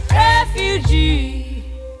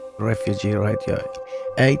Refugee Radio,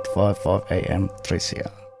 855 AM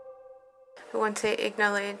 3CR. We want to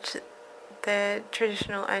acknowledge the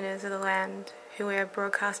traditional owners of the land who we are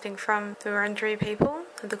broadcasting from, the Wurundjeri people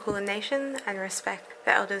of the Kulin Nation, and respect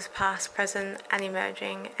the elders past, present and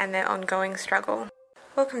emerging and their ongoing struggle.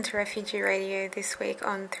 Welcome to Refugee Radio this week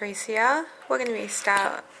on 3CR. We're going to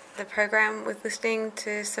start the program with listening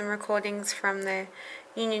to some recordings from the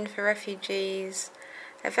Union for Refugees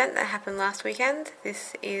event that happened last weekend.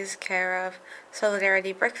 This is care of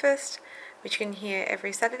Solidarity Breakfast, which you can hear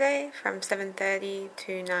every Saturday from 7:30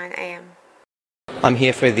 to 9 a.m. I'm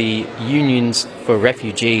here for the Unions for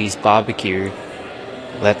Refugees barbecue.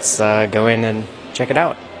 Let's go in and check it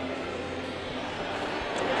out.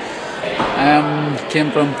 I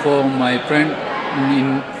came from for my friend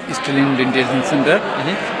in Eastern Detention Center.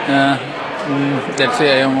 That's why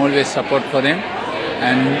I am always support for them,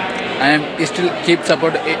 and I am still keep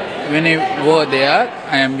support when I go there.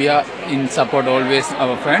 We are in support always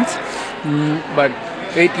our friends. But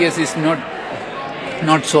 8 years is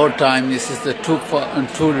not short time. This is the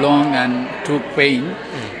too long and too pain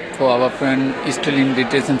for our friend still in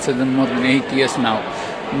detention center more than 8 years now.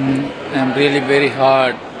 I'm really very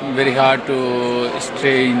hard to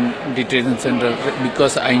stay in detention center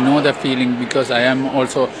because I know the feeling, because I am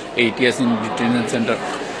also 8 years in detention center.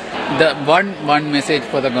 The one message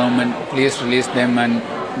for the government: please release them, and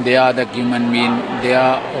they are the human being. They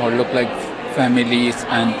are all look like families,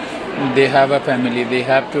 and they have a family. They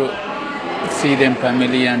have to see them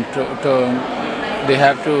family, and they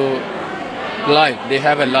have to life. They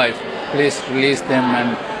have a life. Please release them,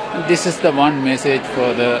 and this is the one message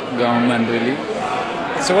for the government, really.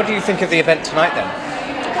 So what do you think of the event tonight then?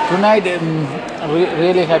 Tonight I'm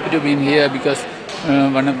really happy to be in here because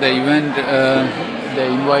one of the event they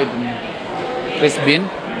invite Chris Bean.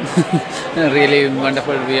 Really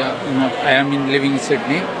wonderful. I am living in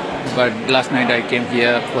Sydney, but last night I came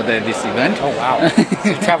here for this event. Oh wow! So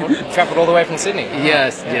you travelled all the way from Sydney?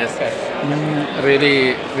 Yes. Okay.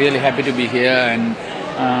 Really happy to be here, and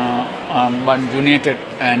one united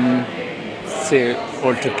and say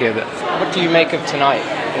all together. What do you make of tonight?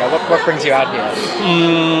 What brings you out here?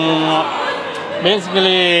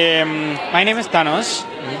 Basically, my name is Thanos,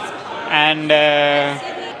 and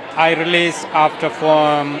I released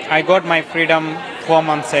I got my freedom 4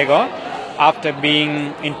 months ago after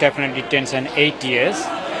being indefinite detention 8 years.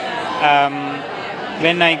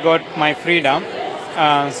 When I got my freedom,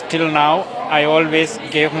 still now, I always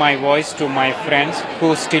gave my voice to my friends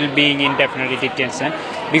who still being indefinitely detention,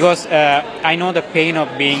 because I know the pain of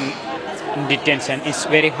being in detention is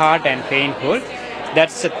very hard and painful.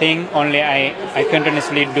 That's the thing only I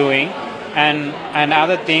continuously doing. And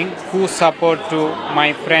another thing, who support to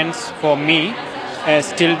my friends for me,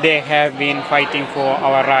 still they have been fighting for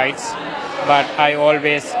our rights, but I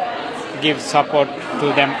always give support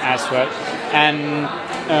to them as well. And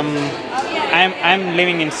I'm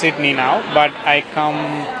living in Sydney now, but I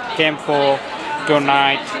came for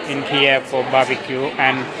tonight in here for barbecue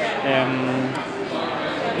and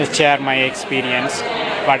share my experience,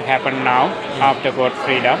 what happened now after got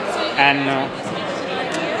freedom, and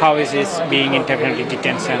how is this being indefinitely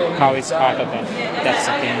detention, how is part of that. That's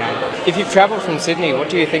the thing now. If you've travelled from Sydney, what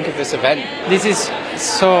do you think of this event? This is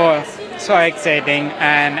so exciting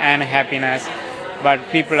and happiness, but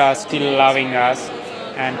people are still loving us,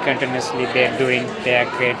 and continuously they're doing their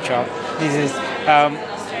great job. This is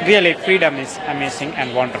really, freedom is amazing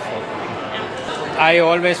and wonderful. I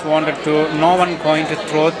always wanted to, no one going to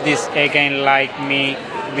throw this again like me,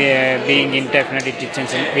 being indefinitely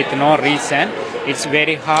detention with no reason. It's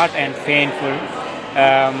very hard and painful.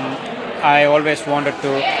 I always wanted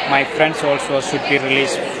to, my friends also should be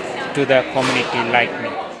released to the community like me.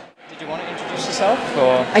 Did you want to introduce yourself?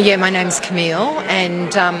 Or? Yeah, my name's Camille,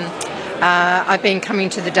 and I've been coming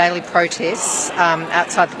to the daily protests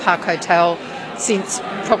outside the Park Hotel since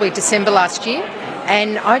probably December last year.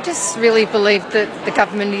 And I just really believe that the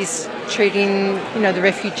government is treating, the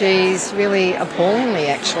refugees really appallingly,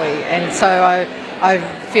 actually. And so I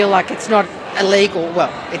feel like it's not illegal.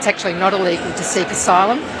 Well, it's actually not illegal to seek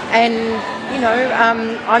asylum. And,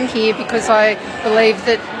 I'm here because I believe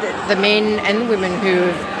that the men and the women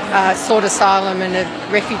who have sought asylum and are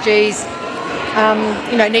refugees,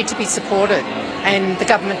 need to be supported. And the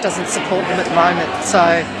government doesn't support them at the moment.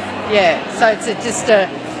 So, so it's just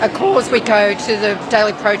a cause. We go to the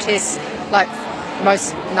daily protests like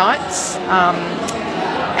most nights,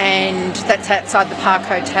 and that's outside the Park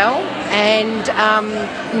Hotel. And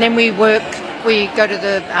then we go to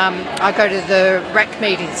I go to the RAC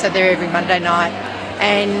meetings, so they're every Monday night.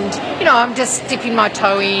 And, I'm just dipping my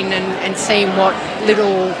toe in and seeing what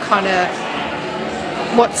little kind of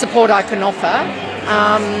what support I can offer,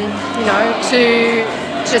 to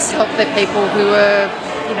just help the people who are,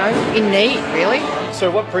 in need, really. So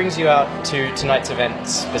what brings you out to tonight's event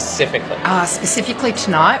specifically? Specifically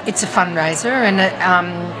tonight, it's a fundraiser, and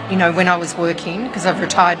when I was working, because I've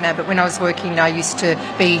retired now, but when I was working, I used to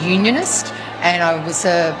be a unionist, and I was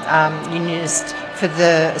a unionist for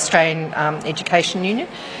the Australian Education Union.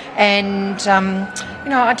 And,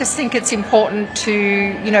 I just think it's important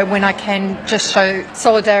to, when I can, just show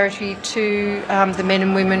solidarity to the men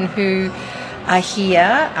and women who are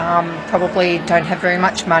here, probably don't have very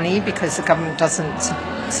much money because the government doesn't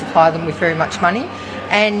supply them with very much money.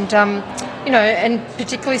 And, and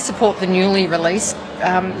particularly support the newly released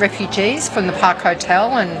refugees from the Park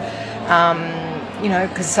Hotel, and,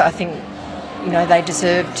 because I think, they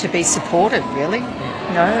deserve to be supported, really.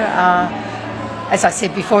 As I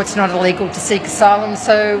said before, it's not illegal to seek asylum,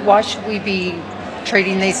 so why should we be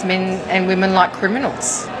treating these men and women like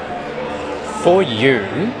criminals? For you,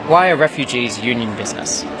 why are refugees union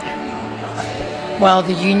business? Well,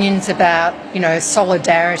 the union's about,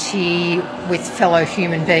 solidarity with fellow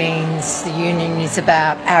human beings. The union is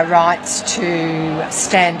about our rights to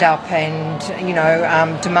stand up and,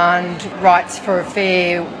 demand rights for a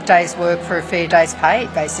fair day's work for a fair day's pay,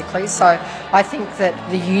 basically. So I think that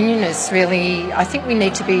the unionists really, I think we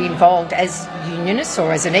need to be involved as unionists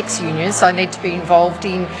or as an ex-unionist. I need to be involved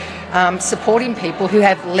in supporting people who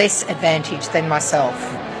have less advantage than myself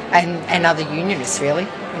and other unionists, really.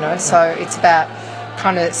 So it's about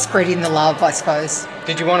kind of spreading the love, I suppose.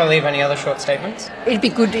 Did you want to leave any other short statements? It'd be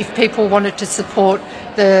good if people wanted to support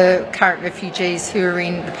the current refugees who are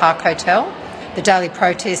in the Park Hotel. The daily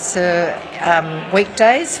protests are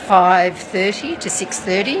weekdays 5:30 to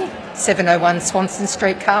 6:30, 701 Swanston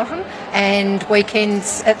Street, Carlton, and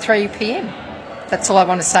weekends at 3 p.m. That's all I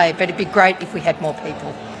want to say, but it'd be great if we had more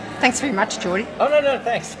people. Thanks very much, Geordie. Oh, no,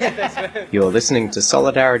 thanks. You're listening to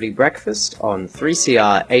Solidarity Breakfast on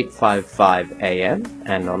 3CR 855 AM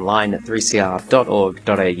and online at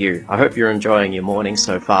 3cr.org.au. I hope you're enjoying your morning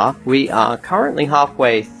so far. We are currently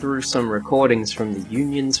halfway through some recordings from the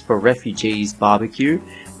Unions for Refugees barbecue,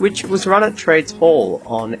 which was run at Trades Hall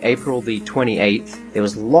on April the 28th. There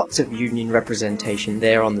was lots of union representation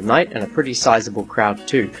there on the night, and a pretty sizable crowd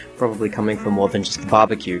too, probably coming for more than just the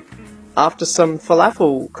barbecue. After some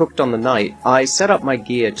falafel cooked on the night, I set up my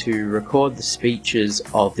gear to record the speeches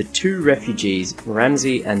of the two refugees,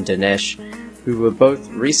 Ramsey and Dinesh, who were both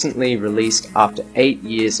recently released after 8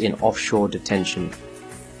 years in offshore detention.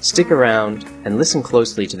 Stick around and listen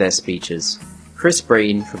closely to their speeches. Chris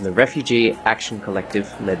Breen from the Refugee Action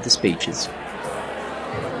Collective led the speeches.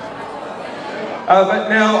 But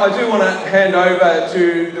now I do want to hand over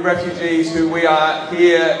to the refugees who we are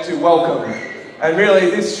here to welcome. And really,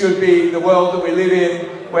 this should be the world that we live in,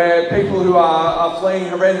 where people who are fleeing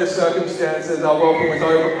horrendous circumstances are welcomed with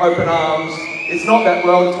open arms. It's not that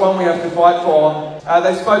world, it's one we have to fight for.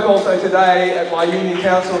 They spoke also today at my union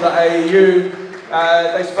council, the AEU.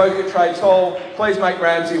 They spoke at Trades Hall. Please make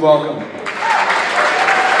Ramsey welcome.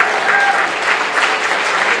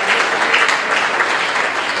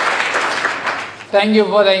 Thank you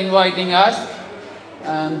for inviting us.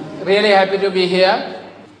 Really happy to be here.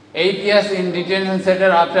 8 years in detention center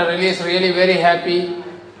after release, really very happy.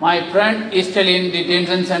 My friend is still in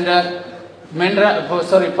detention center,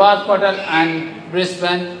 Park Hotel and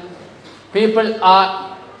Brisbane. People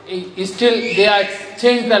are still, they are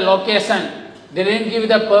changed the location. They didn't give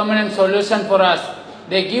the permanent solution for us.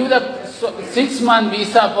 They give the 6-month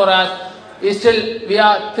visa for us. Still, we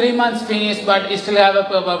are 3 months finished, but still have a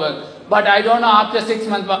paperwork. But I don't know after 6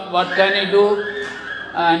 months what can I do,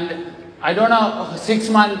 and I don't know 6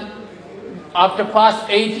 months after past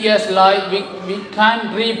 8 years life we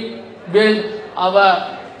can't rebuild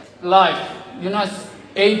our life.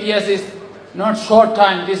 8 years is not short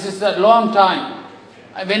time. This is a long time.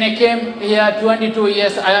 When I came here 22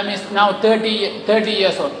 years, I am now 30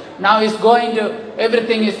 years old. Now it's going to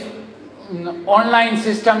everything is online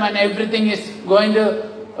system and everything is going to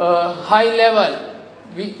high level.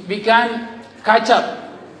 We can catch up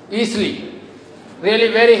easily. Really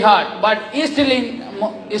very hard, but still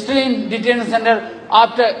in detention center.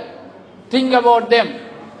 After think about them,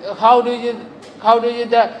 how do you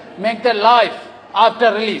make their life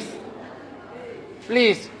after release?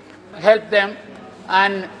 Please help them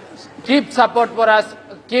and keep support for us.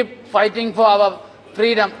 Keep fighting for our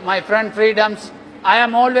freedom, my friend freedoms. I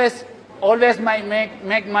am always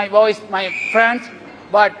make my voice my friends,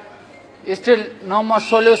 but still no more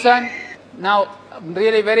solution. Now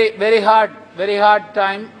really very hard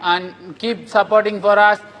time, and keep supporting for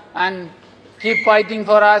us and keep fighting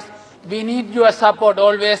for us. we need your support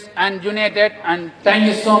always and united, and thank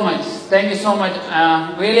you so much. Thank you so much.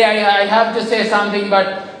 Really, I have to say something,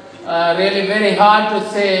 but really very hard to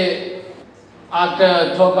say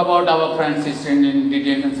after talk about our friends in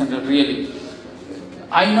detention center, really.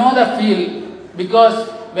 I know the feel, because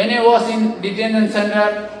when I was in detention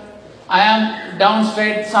center, I am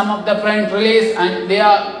downstairs, some of the friends released and they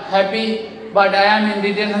are happy, but I am in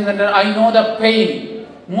detention center, I know the pain,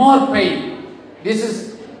 more pain. This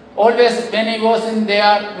is always when I was in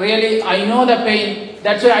there, really I know the pain.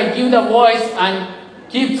 That's why I give the voice and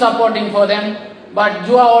keep supporting for them. But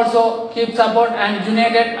you are also keep support and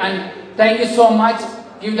united, and thank you so much.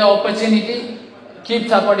 Give the opportunity, keep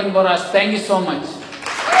supporting for us. Thank you so much.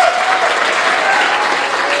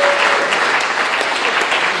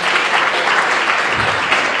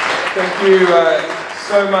 Thank you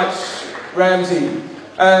so much, Ramsey.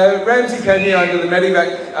 Ramsey came here under the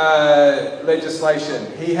Medivac legislation.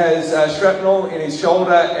 He has shrapnel in his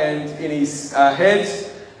shoulder and in his head.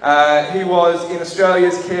 He was in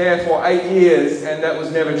Australia's care for 8 years and that was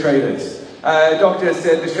never treated. Doctor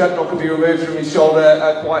said the shrapnel could be removed from his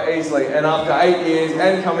shoulder quite easily, and after 8 years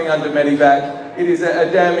and coming under Medivac, it is a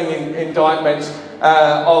damning indictment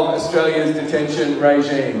of Australia's detention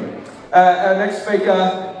regime. Our next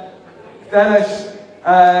speaker, Danesh,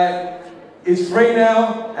 is free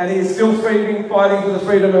now, and he is still fighting for the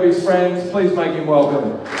freedom of his friends. Please make him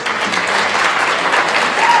welcome.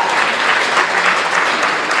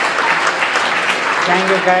 Thank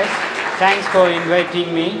you guys. Thanks for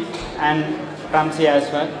inviting me and Ramsey as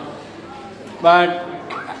well.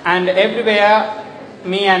 And everywhere,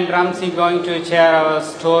 me and Ramsey going to share our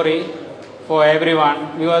story for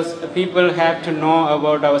everyone, because people have to know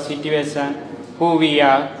about our situation, who we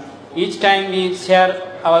are. Each time we share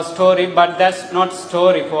our story, but that's not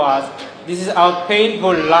story for us. This is our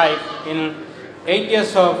painful life. 8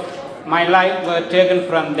 years of my life were taken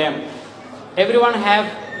from them. Everyone have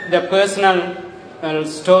the personal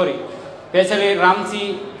story. Especially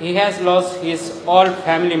Ramsey, he has lost his all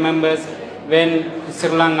family members when Sri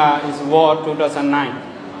Lanka is war 2009.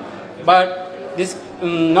 But this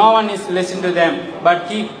no one is listening to them. But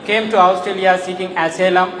he came to Australia seeking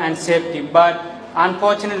asylum and safety. But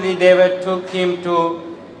unfortunately, they took him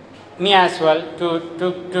to me as well, took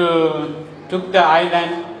the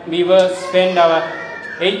island. We were spent our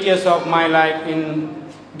 8 years of my life in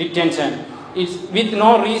detention. It's with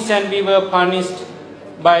no reason we were punished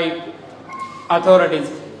by authorities.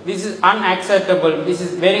 This is unacceptable. This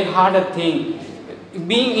is very harder thing.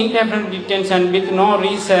 Being indefinite detention with no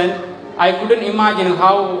reason, I couldn't imagine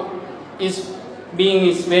how is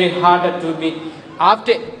very harder to be.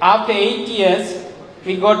 After 8 years,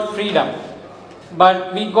 we got freedom.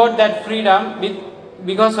 But we got that freedom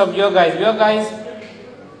because of you guys. You guys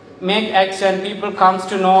make action, people comes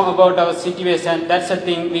to know about our situation. That's the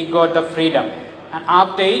thing, we got the freedom. And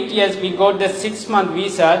after 8 years, we got the 6-month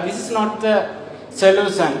visa. This is not the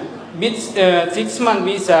solution. With 6-month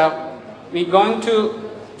visa, we going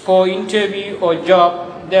for interview or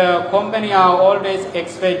job. The company are always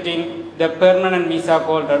expecting the permanent visa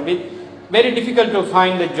holder. Very difficult to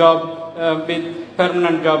find the job with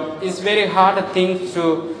permanent job. It's very hard thing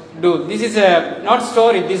to do. This is not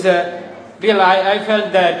story. This is a real. I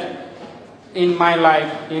felt that in my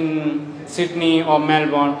life in Sydney or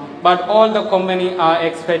Melbourne. But all the company are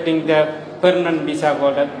expecting the permanent visa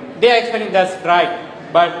holder. They are expecting that's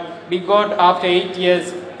right. But we got after 8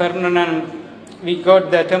 years permanent. We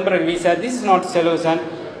got the temporary visa. This is not solution.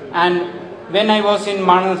 And when I was in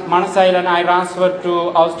Manus Island, I transferred to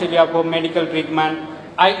Australia for medical treatment.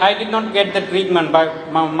 I did not get the treatment,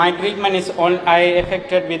 but my treatment is all I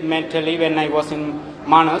affected with mentally when I was in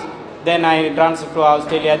Manus. Then I transferred to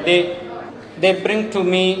Australia. They bring to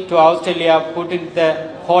me to Australia, put in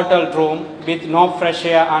the hotel room with no fresh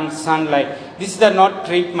air and sunlight. This is the not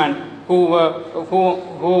treatment who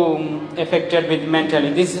affected with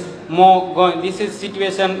mentally. This is more going. This is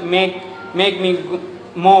situation make me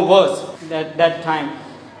more worse that time.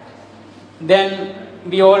 Then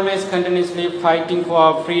we always continuously fighting for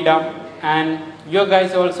our freedom, and you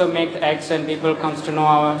guys also make the action. People comes to know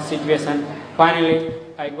our situation. Finally,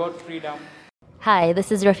 I got freedom. Hi,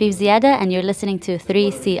 this is Rafif Ziada, and you're listening to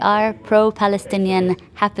 3CR, pro-Palestinian,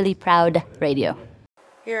 happily proud radio.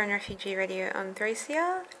 You're on Refugee Radio on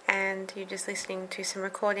 3CR, and you're just listening to some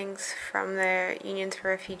recordings from the Unions for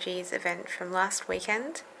Refugees event from last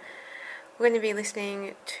weekend. We're going to be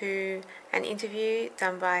listening to an interview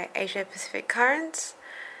done by Asia Pacific Currents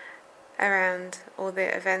around all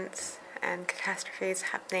the events and catastrophes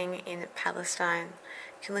happening in Palestine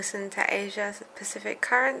You can listen to Asia Pacific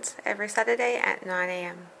Currents every Saturday at 9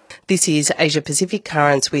 a.m. This is Asia Pacific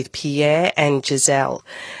Currents with Pierre and Giselle.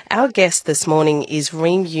 Our guest this morning is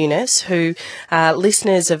Reem Yunus, who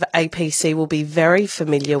listeners of APC will be very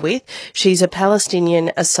familiar with. She's a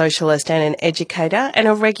Palestinian, a socialist and an educator, and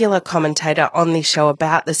a regular commentator on this show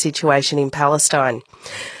about the situation in Palestine.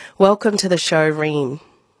 Welcome to the show, Reem.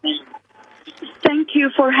 Thank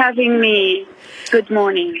you for having me. Good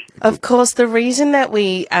morning. Of course, the reason that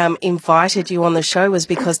we invited you on the show was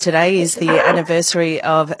because today is the anniversary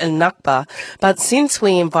of Al-Nakba. But since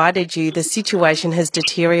we invited you, the situation has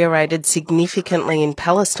deteriorated significantly in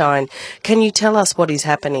Palestine. Can you tell us what is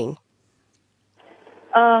happening?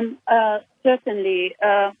 Certainly.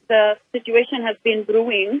 The situation has been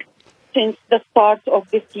brewing since the start of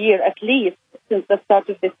this year, at least since the start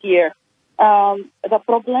of this year. The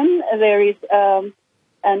problem, there is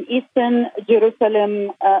an Eastern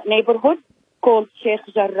Jerusalem neighborhood called Sheikh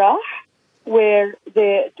Jarrah, where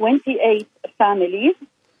the 28 families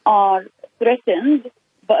are threatened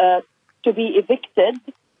to be evicted,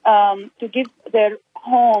 to give their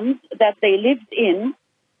homes that they lived in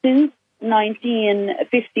since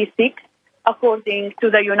 1956, according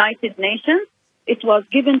to the United Nations. It was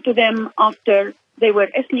given to them after they were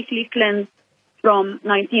ethnically cleansed from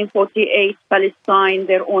 1948 Palestine,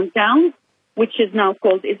 their own town, which is now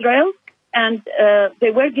called Israel. And they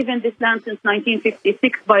were given this land since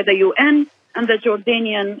 1956 by the UN, and the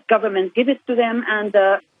Jordanian government gave it to them, and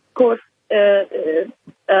of course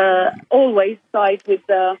always side with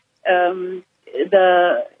the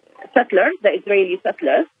settlers, the Israeli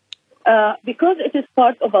settlers, because it is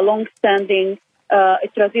part of a long-standing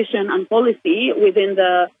tradition and policy within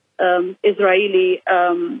the Israeli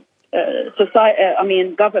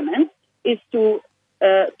government, is to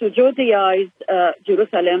Judaize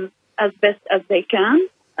Jerusalem as best as they can,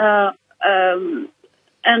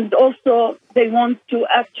 and also they want to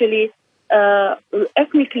actually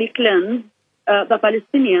ethnically cleanse the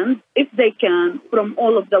Palestinians, if they can, from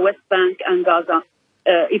all of the West Bank and Gaza.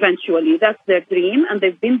 Eventually, that's their dream, and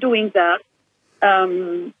they've been doing that.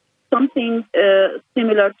 Something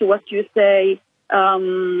similar to what you say.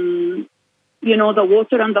 The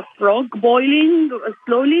water and the frog boiling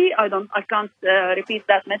slowly. I can't repeat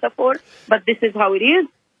that metaphor, but this is how it is.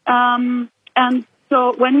 And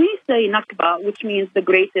so when we say Nakba, which means the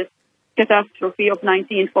greatest catastrophe of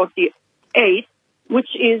 1948, which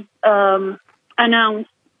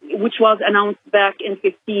was announced back in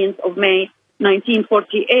 15th of May,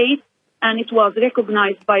 1948, and it was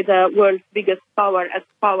recognized by the world's biggest powers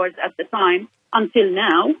at the time until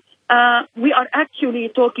now. We are actually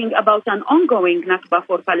talking about an ongoing Nakba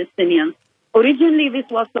for Palestinians. Originally, this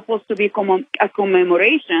was supposed to be a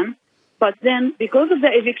commemoration, but then because of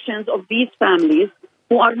the evictions of these families,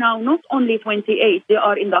 who are now not only 28, they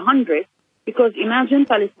are in the hundreds, because imagine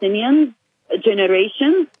Palestinians,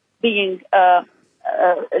 generations being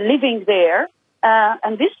living there,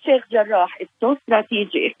 and this Sheikh Jarrah is so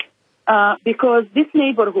strategic because this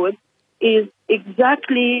neighborhood is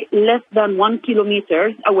exactly less than 1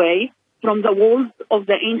 kilometer away from the walls of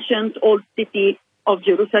the ancient old city of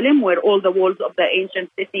Jerusalem, where all the walls of the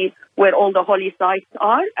ancient city, where all the holy sites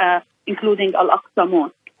are, including Al-Aqsa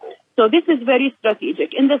Mosque. So this is very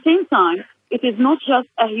strategic. In the same time, it is not just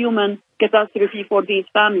a human catastrophe for these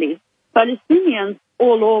families. Palestinians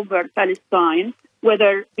all over Palestine,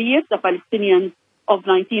 whether be it the Palestinians of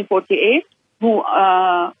 1948, who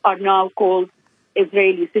are now called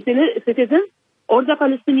Israeli citizens, or the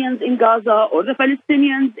Palestinians in Gaza, or the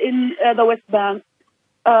Palestinians in the West Bank,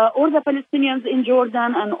 or the Palestinians in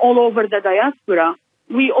Jordan and all over the diaspora,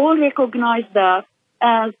 we all recognize that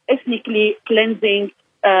as ethnically cleansing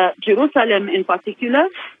Jerusalem in particular,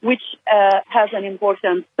 which has an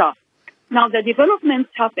important task. Now, the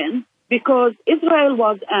developments happen because Israel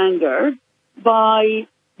was angered by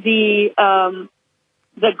the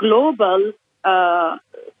global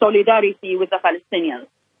solidarity with the Palestinians.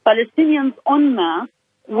 Palestinians en masse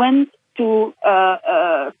went to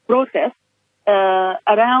protest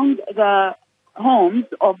around the homes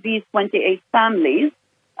of these 28 families,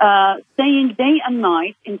 staying day and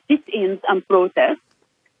night in sit-ins and protests.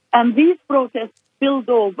 And these protests spilled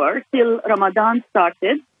over till Ramadan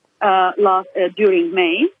started during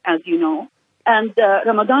May, as you know. And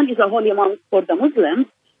Ramadan is a holy month for the Muslims.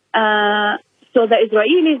 So the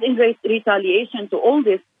Israelis, in retaliation to all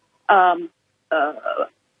this,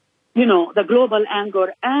 the global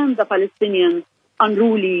anger and the Palestinians'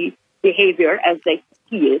 unruly behavior, as they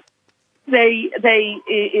see it, they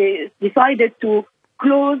decided to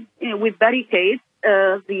close with barricades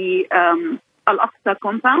the Al-Aqsa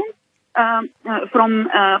compound from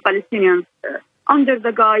Palestinians' under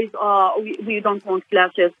the guise we don't want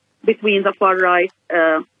clashes between the far right,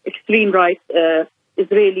 extreme right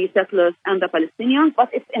Israeli settlers and the Palestinians, but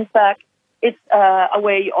it's in fact a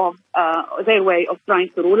way of their way of trying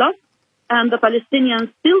to rule us, and the Palestinians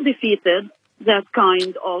still defeated that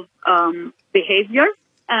kind of behavior.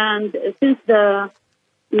 And since the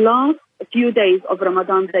last few days of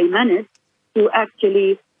Ramadan, they managed to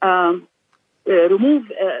actually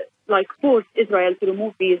force Israel to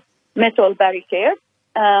remove these metal barricades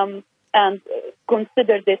and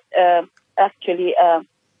considered it actually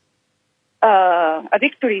a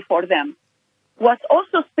victory for them. What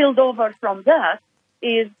also spilled over from that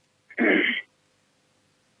is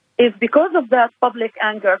because of that public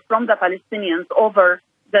anger from the Palestinians over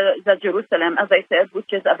the Jerusalem, as I said,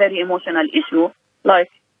 which is a very emotional issue.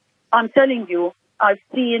 Like, I'm telling you, I've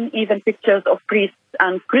seen even pictures of priests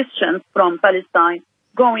and Christians from Palestine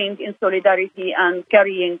going in solidarity and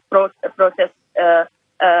carrying protest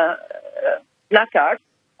placards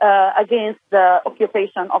against the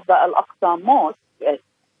occupation of the Al-Aqsa Mosque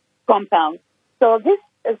compound. So this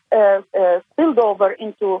spilled over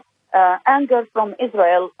into anger from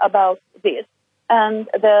Israel about this. And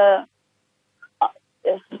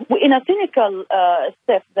in a cynical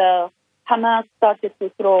step, the Hamas started to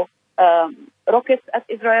throw rockets at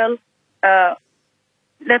Israel.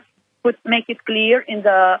 Let's make it clear in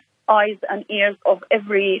the eyes and ears of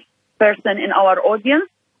every person in our audience.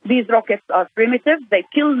 These rockets are primitive. They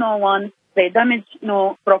kill no one. They damage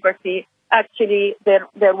no property. Actually, there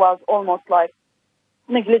was almost like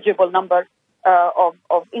negligible number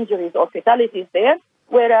of injuries or fatalities there,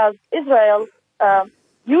 whereas Israel,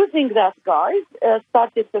 using that guise,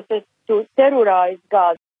 started to terrorize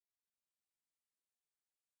Gaza.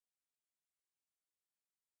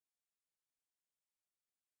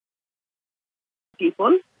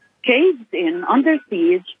 People caved in under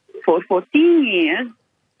siege for 14 years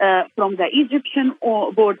from the Egyptian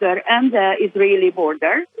border and the Israeli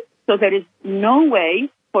border. So there is no way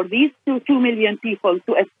for these 2 million people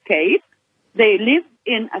to escape. They live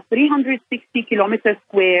in a 360 kilometer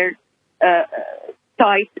square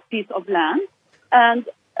tight piece of land. And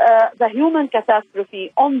the human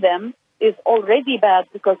catastrophe on them is already bad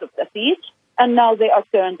because of the siege. And now they are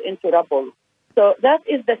turned into rubble. So that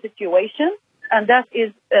is the situation. And that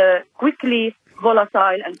is quickly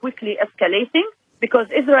volatile and quickly escalating because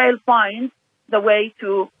Israel finds the way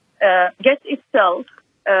to get itself,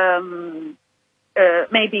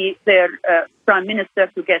 maybe their prime minister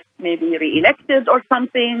to get maybe re-elected or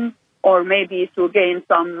something, or maybe to gain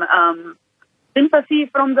some sympathy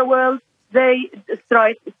from the world. They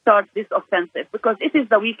try to start this offensive because it is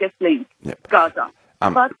the weakest link, Gaza.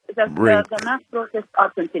 But the mass protests are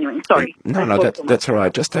continuing. Sorry. No, that's all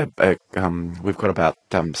right. Just we've got about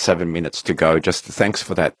 7 minutes to go. Just thanks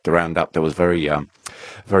for that roundup. That was very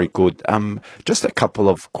good. Just a couple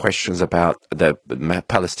of questions about the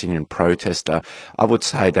Palestinian protester. I would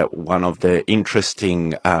say that one of the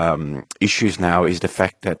interesting issues now is the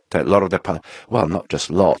fact that a lot of not just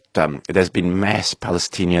a lot, there's been mass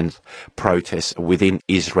Palestinian protests within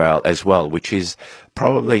Israel as well, which is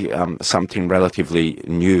probably something relatively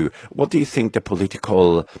new. What do you think the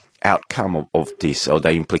political outcome of this or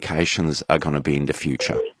the implications are going to be in the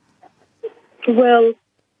future? Well,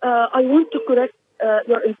 I want to correct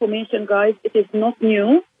your information, guys. It is not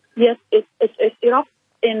new. Yes, it erupts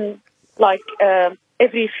in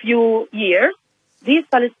every few years. These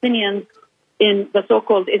Palestinians in the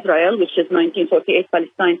so-called Israel, which is 1948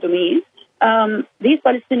 Palestine to me, these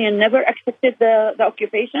Palestinians never accepted the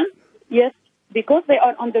occupation. Yes, because they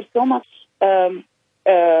are under so much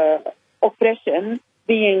oppression,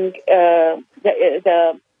 being the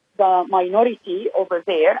minority over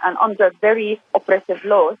there and under very oppressive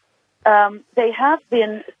laws, they have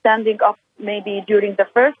been standing up maybe during the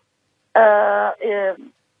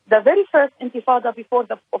very first Intifada before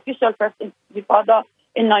the official first Intifada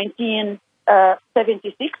in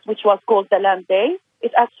 1976, which was called the Land Day.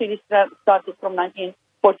 It actually started from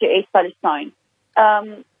 1948 Palestine.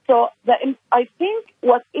 So I think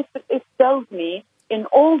what it tells me in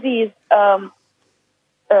all these,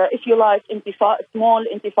 if you like, small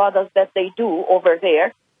intifadas that they do over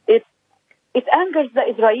there, it angers the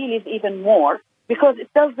Israelis even more because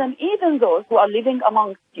it tells them even those who are living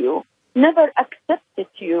amongst you never accepted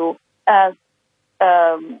you as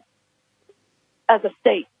a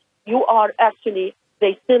state. You are actually,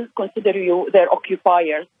 they still consider you their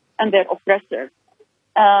occupiers and their oppressors.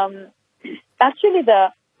 Actually,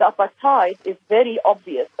 the apartheid is very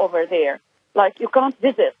obvious over there. Like, you can't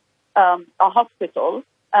visit a hospital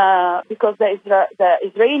because the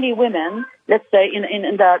Israeli women, let's say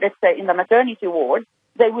in the maternity ward,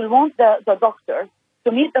 they will want the doctors to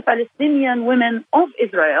meet the Palestinian women of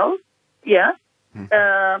Israel,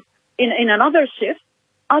 in another shift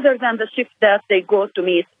other than the shift that they go to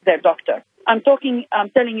meet their doctor. I'm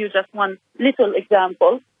telling you just one little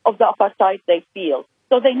example of the apartheid they feel.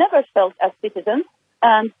 So they never felt as citizens,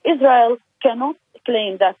 and Israel cannot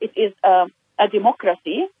claim that it is a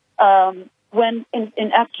democracy when in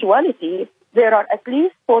actuality there are at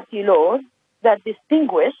least 40 laws that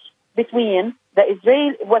distinguish between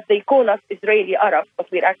what they call us Israeli Arabs, but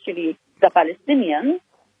we're actually the Palestinians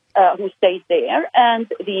who stayed there, and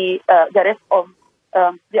the rest of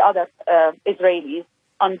the other Israelis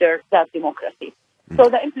under that democracy. So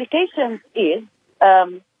the implications is,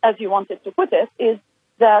 as you wanted to put it, is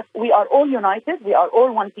that we are all united, we are all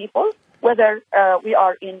one people, whether we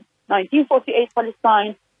are in 1948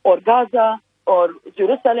 Palestine or Gaza or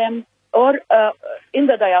Jerusalem or in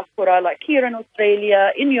the diaspora, like here in Australia,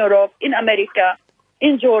 in Europe, in America,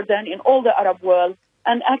 in Jordan, in all the Arab world.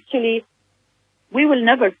 And actually, we will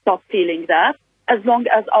never stop feeling that as long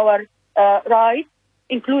as our rights,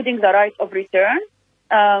 including the right of return,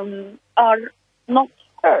 are not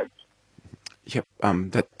heard. Yep,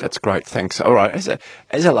 that's great. Thanks. All right.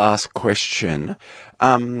 As a last question,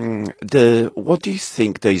 what do you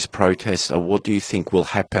think these protests, or what do you think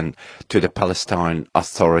will happen to the Palestine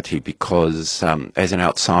Authority? Because as an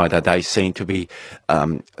outsider, they seem to be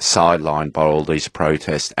sidelined by all these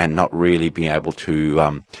protests and not really being able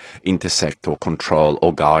to intersect or control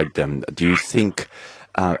or guide them. Do you think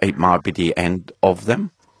it might be the end of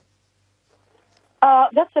them?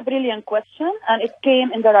 That's a brilliant question, and it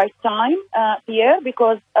came in the right time, Pierre,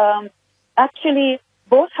 because actually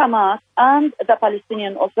both Hamas and the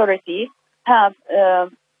Palestinian Authority have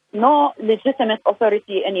no legitimate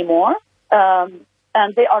authority anymore,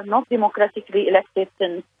 and they are not democratically elected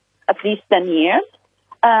since at least 10 years.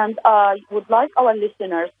 And I would like our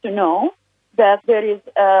listeners to know that there is,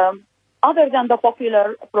 other than the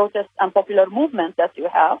popular protest and popular movement that you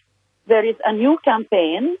have, there is a new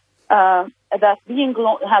campaign that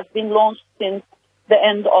has been launched since the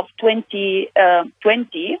end of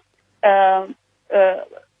 2020, and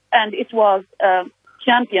it was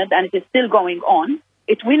championed, and it is still going on.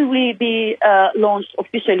 It will be launched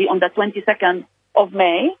officially on the 22nd of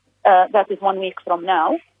May. That is 1 week from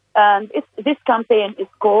now. And this campaign is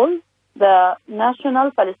called the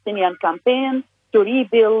National Palestinian Campaign to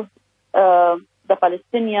Rebuild the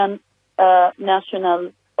Palestinian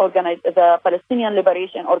the Palestinian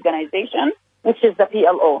Liberation Organization, which is the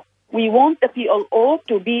PLO. We want the PLO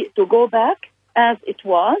to go back as it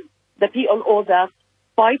was, the PLO that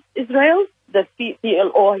fights Israel, the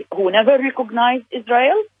PLO who never recognized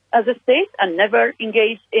Israel as a state and never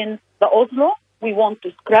engaged in the Oslo. We want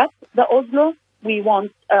to scrap the Oslo. We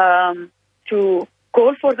want to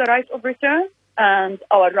call for the right of return and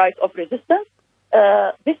our right of resistance.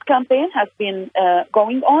 This campaign has been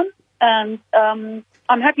going on, and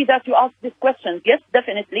I'm happy that you asked this question. Yes,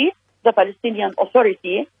 definitely, the Palestinian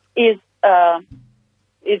Authority is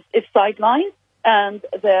sidelined, and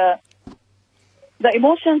the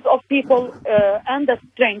emotions of people and the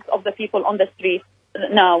strength of the people on the street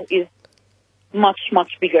now is much,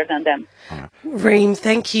 much bigger than them. Reem,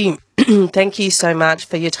 thank you. Thank you so much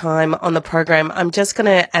for your time on the program. I'm just going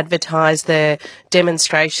to advertise the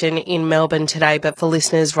demonstration in Melbourne today, but for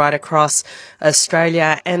listeners right across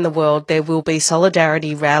Australia and the world, there will be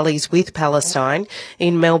solidarity rallies with Palestine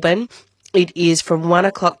in Melbourne. It is from 1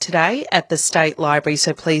 o'clock today at the State Library,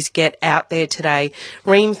 so please get out there today.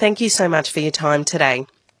 Reem, thank you so much for your time today.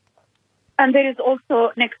 And there is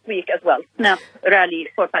also next week as well, SNAP rally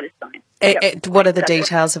for Palestine. What are the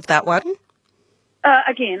details of that one?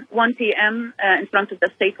 Again, 1 p.m. In front of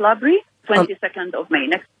the State Library, 22nd of May,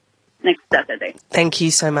 next Saturday. Thank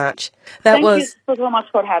you so much. Thank you so much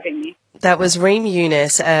for having me. That was Reem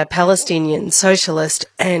Yunus, a Palestinian socialist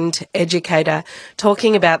and educator,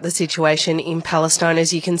 talking about the situation in Palestine.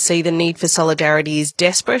 As you can see, the need for solidarity is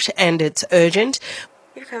desperate and it's urgent.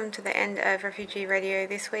 We've come to the end of Refugee Radio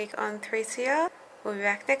this week on 3CR. We'll be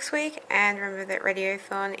back next week, and remember that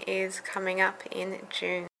Radiothon is coming up in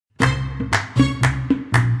June.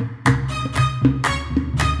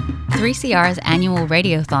 3CR's annual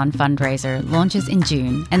Radiothon fundraiser launches in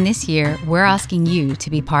June, and this year we're asking you to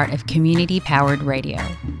be part of community-powered radio.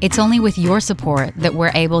 It's only with your support that we're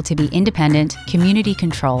able to be independent,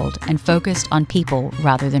 community-controlled, and focused on people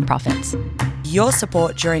rather than profits. Your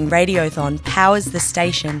support during Radiothon powers the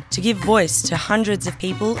station to give voice to hundreds of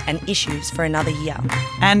people and issues for another year.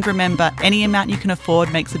 And remember, any amount you can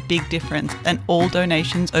afford makes a big difference, and all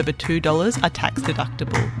donations over $2 are tax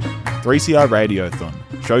deductible. 3CR Radiothon.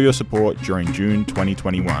 Show your support during June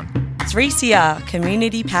 2021. 3CR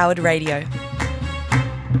Community Powered Radio.